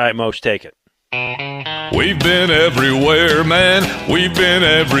 All right, Moshe, take it. We've been everywhere, man. We've been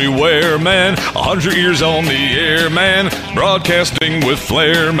everywhere, man. 100 years on the air, man. Broadcasting with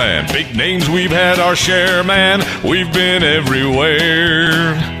flair, man. Big names we've had our share, man. We've been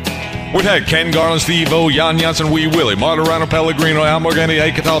everywhere. We've had Ken Garland, Steve-O, Jan Janssen, Wee Willie, Martirano, Pellegrino, Al Morganti, A.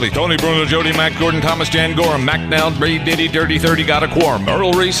 Cataldi, Tony Bruno, Jody Mack, Gordon Thomas, Jan Gorham, Mac Now, Ray Diddy, Dirty 30, got a quorum.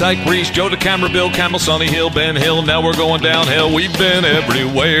 Earl Reese, Ike Reese, Joe DeCamera, Bill Campbell, Sonny Hill, Ben Hill. Now we're going downhill. We've been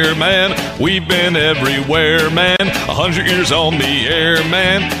everywhere, man. We've been everywhere, man. 100 years on the air,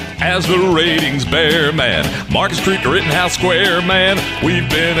 man. As the ratings bear, man. Market Street to Rittenhouse Square, man. We've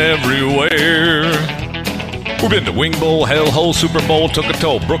been everywhere. We've been to Wing Bowl, Hellhole, Super Bowl, took a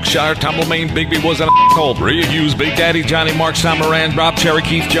toll. Brookshire, Tom Lemaine, Bigby was an cold. Ray Hughes, Big Daddy, Johnny Marks, Tom Moran, Rob Cherry,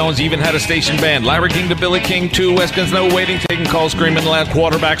 Keith Jones, even had a station band. Larry King to Billy King, 2 Westkins, no waiting, taking calls, screaming loud.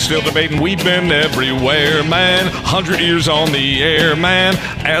 Quarterback still debating. We've been everywhere, man. 100 years on the air, man.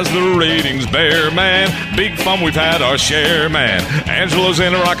 As the ratings bear, man. Big fun, we've had our share, man. Angelo's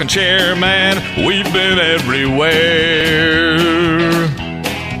in a rocking chair, man. We've been everywhere.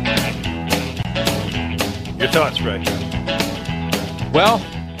 Your thoughts, Ray? Well,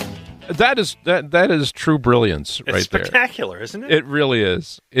 that is true brilliance right there. It's spectacular, isn't it? It really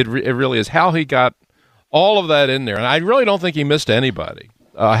is. It really is. How he got all of that in there, and I really don't think he missed anybody.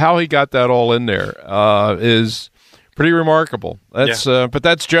 How he got that all in there is pretty remarkable. But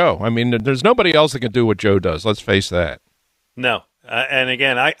that's Joe. I mean, there's nobody else that can do what Joe does. Let's face that. No. And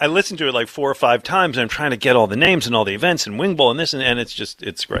again, I listened to it like 4 or 5 times, and I'm trying to get all the names and all the events and Wing Bowl and this, and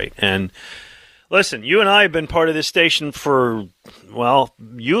it's great. And listen, you and I have been part of this station for, well,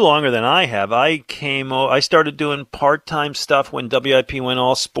 you longer than I have. I started doing part-time stuff when WIP went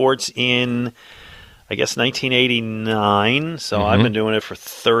all sports in, I guess, 1989. So I've been doing it for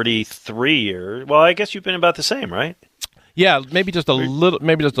 33 years. Well, I guess you've been about the same, right? Yeah, maybe just a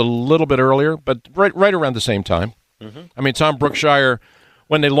little bit earlier, but right around the same time. Mm-hmm. I mean, Tom Brookshire,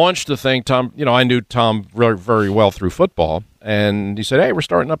 when they launched the thing, Tom, I knew Tom very, very well through football. And he said, "Hey, we're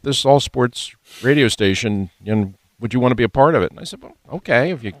starting up this all-sports radio station, and would you want to be a part of it?" And I said, "Well,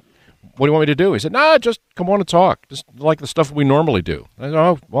 okay. What do you want me to do?" He said, "Nah, just come on and talk, just like the stuff we normally do." I said,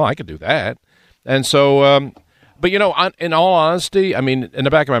 "Oh, well, I could do that." And so, but in all honesty, I mean, in the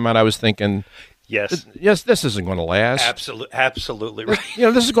back of my mind, I was thinking, yes, this isn't going to last. Absolutely right.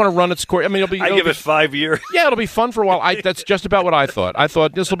 This is going to run its course. I mean, I give it 5 years. Yeah, it'll be fun for a while. That's just about what I thought. I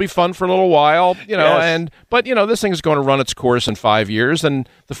thought this will be fun for a little while, yes. But this thing is going to run its course in 5 years, and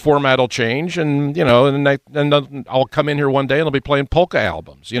the format will change, and and I'll come in here one day and I'll be playing polka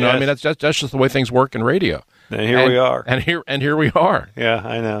albums. Yes. I mean, that's just the way things work in radio. And here we are. And here we are. Yeah,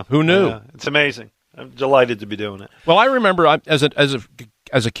 I know. Who knew? It's amazing. I'm delighted to be doing it. Well, I remember as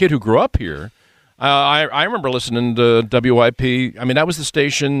a kid who grew up here. I remember listening to WIP. I mean, that was the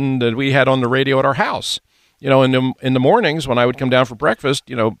station that we had on the radio at our house. In the mornings when I would come down for breakfast,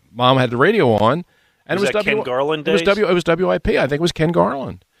 Mom had the radio on, and was that Ken Garland days? It was WIP. I think it was Ken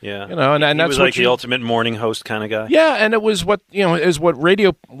Garland. Yeah, and he that's was like the ultimate morning host kind of guy. Yeah, and it was what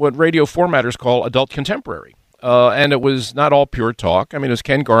radio formatters call adult contemporary, and it was not all pure talk. I mean, it was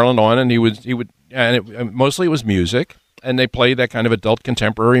Ken Garland on, and mostly it was music. And they played that kind of adult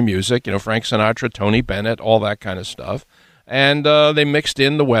contemporary music, Frank Sinatra, Tony Bennett, all that kind of stuff. And they mixed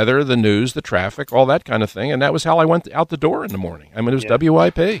in the weather, the news, the traffic, all that kind of thing. And that was how I went out the door in the morning. I mean, it was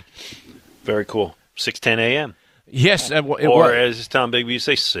WIP. Very cool. 6:10 a.m. Yes. Or as Tom Bigby used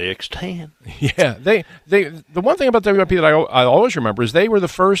to say, 6:10. Yeah. The one thing about WIP that I always remember is they were the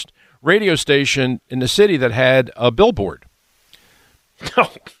first radio station in the city that had a billboard.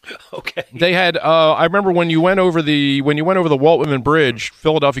 Oh, okay. They had. I remember when you went over the Walt Whitman Bridge,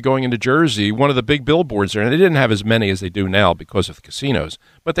 Philadelphia going into Jersey. One of the big billboards there, and they didn't have as many as they do now because of the casinos.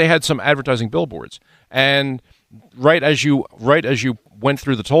 But they had some advertising billboards, and right as you went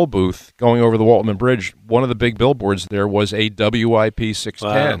through the toll booth going over the Walt Whitman Bridge, one of the big billboards there was a WIP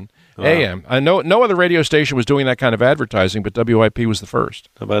 610 AM. I know no other radio station was doing that kind of advertising, but WIP was the first.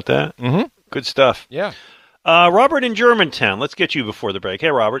 How about that? Mm-hmm. Good stuff. Yeah. Robert in Germantown. Let's get you before the break. Hey,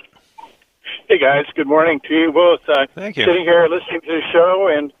 Robert. Hey, guys. Good morning to you both. Thank you. Sitting here listening to the show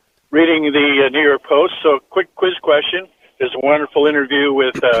and reading the New York Post. So, quick quiz question. There's a wonderful interview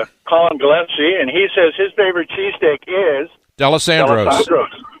with Colin Gillespie, and he says his favorite cheesesteak is D'Alessandro's.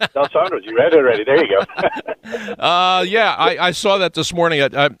 D'Alessandro's. You read it already. There you go. Yeah, I saw that this morning.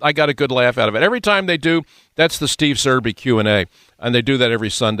 I got a good laugh out of it. Every time they do, that's the Steve Serby Q&A, and they do that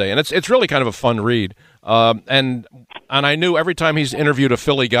every Sunday. And it's really kind of a fun read. And I knew every time he's interviewed a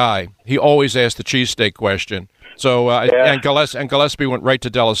Philly guy, he always asked the cheesesteak question. So and Gillespie went right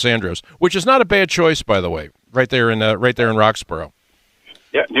to D'Alessandro's, which is not a bad choice, by the way. Right there in Roxborough.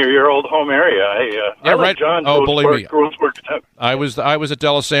 Yeah, near your old home area. I like John. Oh, believe me, Goldsberg. I was at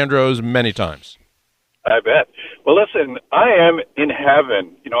D'Alessandro's many times. I bet. Well, listen, I am in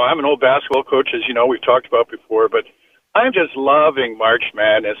heaven. I'm an old basketball coach, as you know, we've talked about before, but I'm just loving March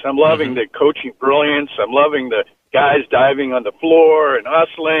Madness. I'm loving the coaching brilliance. I'm loving the guys diving on the floor and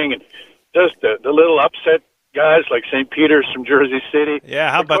hustling, and just the little upset guys like St. Peter's from Jersey City.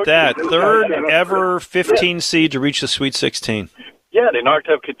 Yeah, how about that? Third ever 15 seed to reach the Sweet 16. Yeah, they knocked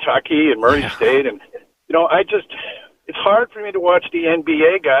out Kentucky and Murray State, and it's hard for me to watch the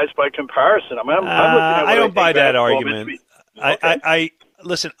NBA guys by comparison. I'm looking at I don't buy that argument. I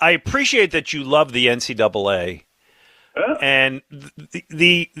listen. I appreciate that you love the NCAA, and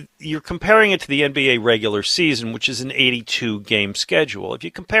you're comparing it to the NBA regular season, which is an 82-game schedule. If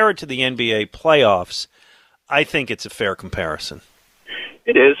you compare it to the NBA playoffs, I think it's a fair comparison.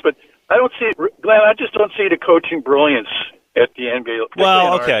 It is, but I don't see it, Glenn. I just don't see the coaching brilliance at the NBA.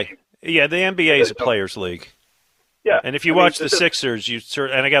 Well, okay, yeah, the NBA is a players' league. Yeah, and if you watch the Sixers,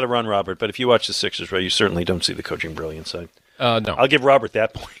 and I got to run, Robert, but if you watch the Sixers, right, you certainly don't see the coaching brilliance. No, I'll give Robert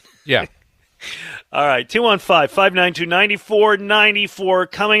that point. Yeah. All right,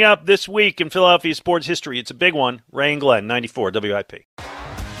 215-592-9494 coming up this week in Philadelphia sports history. It's a big one. Ray and Glenn, 94 WIP.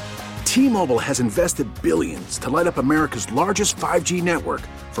 T-Mobile has invested billions to light up America's largest 5G network,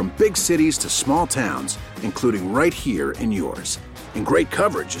 from big cities to small towns, including right here in yours. And great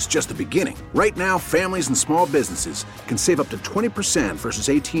coverage is just the beginning. Right now, families and small businesses can save up to 20% versus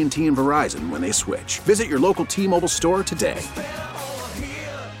AT&T and Verizon when they switch. Visit your local T-Mobile store today.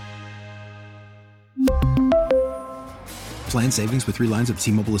 Plan savings with 3 lines of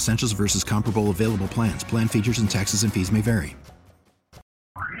T-Mobile Essentials versus comparable available plans. Plan features and taxes and fees may vary.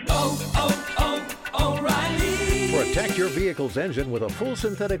 Protect your vehicle's engine with a full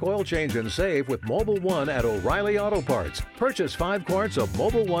synthetic oil change and save with Mobil 1 at O'Reilly Auto Parts. Purchase 5 quarts of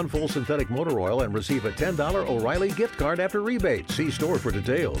Mobil 1 full synthetic motor oil and receive a $10 O'Reilly gift card after rebate. See store for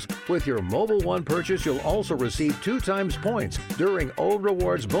details. With your Mobil 1 purchase, you'll also receive 2 times points during O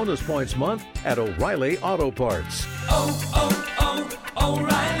Rewards Bonus Points Month at O'Reilly Auto Parts.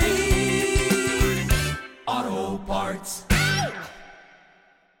 O'Reilly Auto Parts.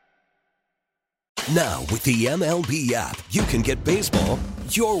 Now, with the MLB app, you can get baseball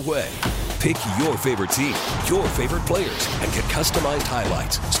your way. Pick your favorite team, your favorite players, and get customized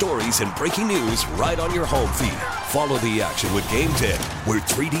highlights, stories, and breaking news right on your home feed. Follow the action with Game Day, where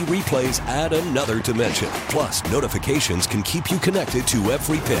 3D replays add another dimension. Plus, notifications can keep you connected to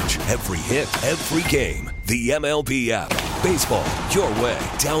every pitch, every hit, every game. The MLB app. Baseball your way.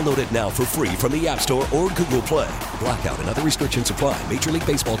 Download it now for free from the App Store or Google Play. Blackout and other restrictions apply. Major League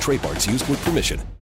Baseball trademarks used with permission.